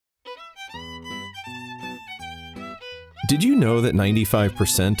Did you know that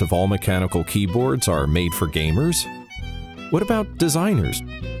 95% of all mechanical keyboards are made for gamers? What about designers,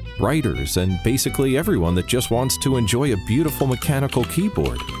 writers, and basically everyone that just wants to enjoy a beautiful mechanical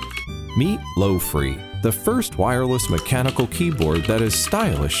keyboard? Meet lofree, the first wireless mechanical keyboard that is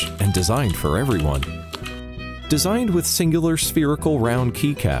stylish and designed for everyone. Designed with singular spherical round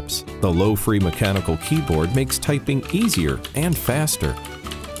keycaps, the lofree mechanical keyboard makes typing easier and faster.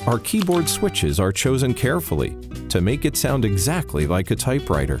 Our keyboard switches are chosen carefully to make it sound exactly like a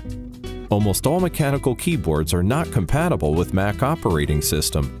typewriter. Almost all mechanical keyboards are not compatible with Mac operating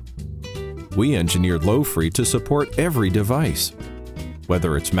system. We engineered lofree to support every device,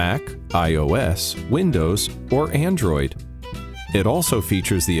 whether it's Mac, iOS, Windows, or Android. It also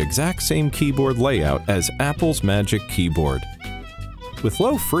features the exact same keyboard layout as Apple's Magic Keyboard. With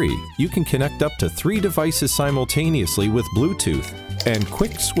lofree, you can connect up to 3 devices simultaneously with Bluetooth and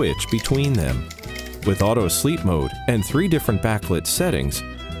quick switch between them. With auto sleep mode and 3 different backlit settings,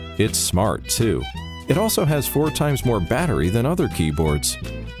 it's smart too. It also has 4 times more battery than other keyboards.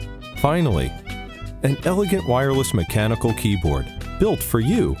 Finally, an elegant wireless mechanical keyboard built for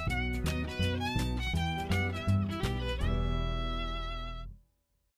you.